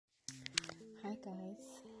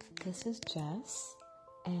This is Jess,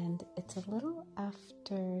 and it's a little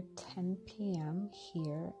after 10 p.m.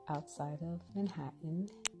 here outside of Manhattan,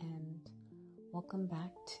 and welcome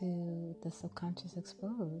back to The Subconscious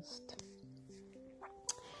Exposed.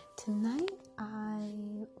 Tonight, I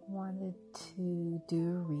wanted to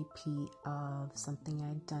do a repeat of something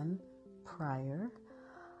I'd done prior.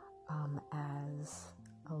 As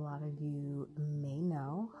a lot of you may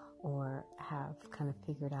know or have kind of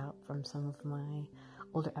figured out from some of my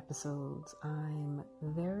older episodes, I'm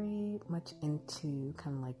very much into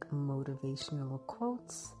kind of like motivational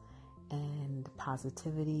quotes and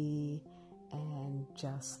positivity and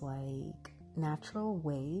just like natural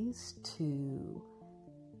ways to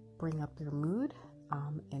bring up your mood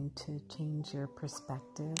and to change your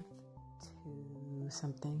perspective to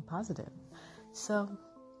something positive. So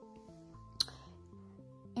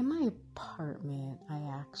in my apartment, I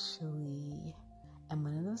actually am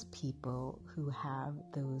one of those people who have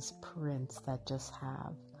those prints that just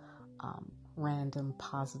have random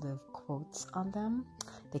positive quotes on them.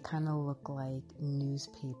 They kind of look like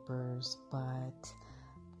newspapers, but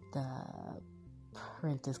the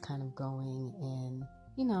print is kind of going in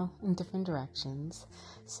different directions.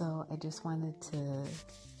 So I just wanted to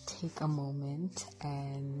take a moment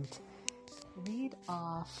and read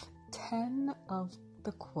off 10 of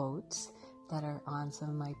the quotes that are on some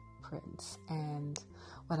of my prints. And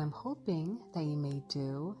what I'm hoping that you may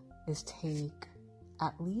do is take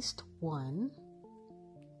at least one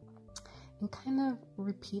and kind of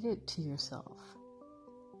repeat it to yourself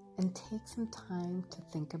and take some time to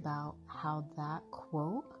think about how that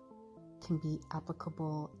quote can be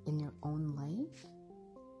applicable in your own life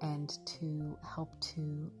and to help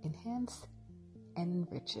to enhance and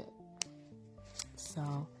enrich it.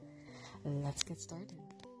 So let's get started.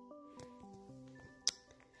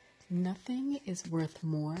 Nothing is worth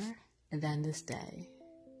more than this day.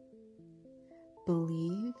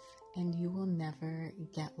 Believe and you will never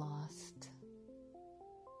get lost.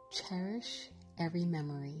 Cherish every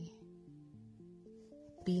memory.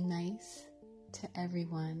 Be nice to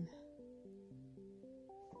everyone.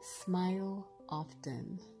 Smile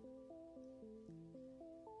often.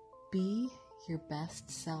 Be your best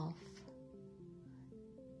self.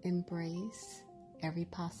 Embrace every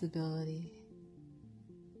possibility.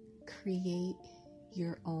 Create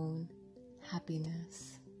your own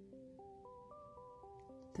happiness.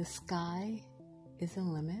 The sky is a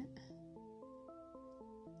limit,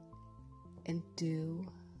 and do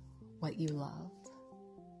what you love.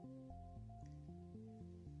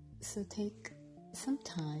 So take some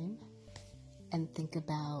time and think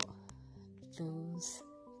about those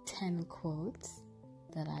 10 quotes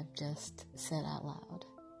that I've just said out loud.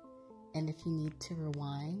 And if you need to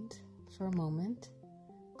rewind for a moment,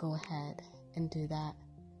 go ahead and do that,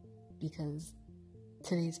 because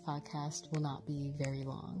today's podcast will not be very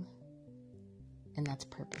long, and that's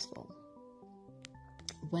purposeful.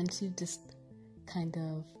 Once you've just kind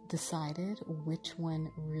of decided which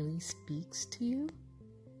one really speaks to you,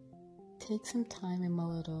 take some time and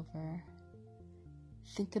mull it over.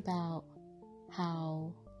 Think about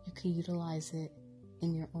how you can utilize it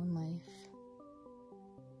in your own life,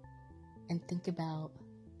 and think about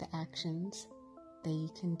the actions that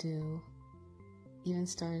you can do, even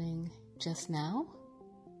starting just now,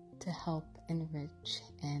 to help enrich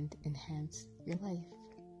and enhance your life.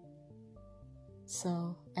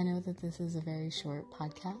 So I know that this is a very short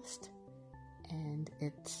podcast, and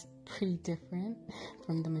it's pretty different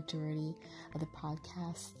from the majority of the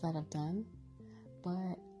podcasts that I've done,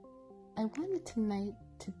 but I wanted tonight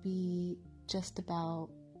to be just about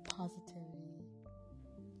positivity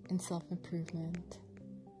and self-improvement,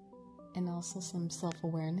 and also some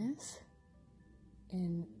self-awareness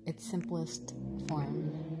in its simplest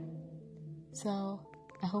form. So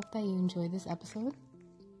I hope that you enjoyed this episode.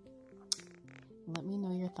 Let me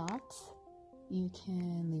know your thoughts. You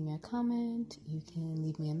can leave me a comment. You can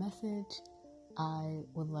leave me a message. I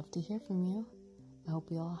would love to hear from you. I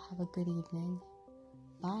hope you all have a good evening.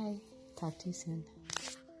 Bye. Talk to you soon.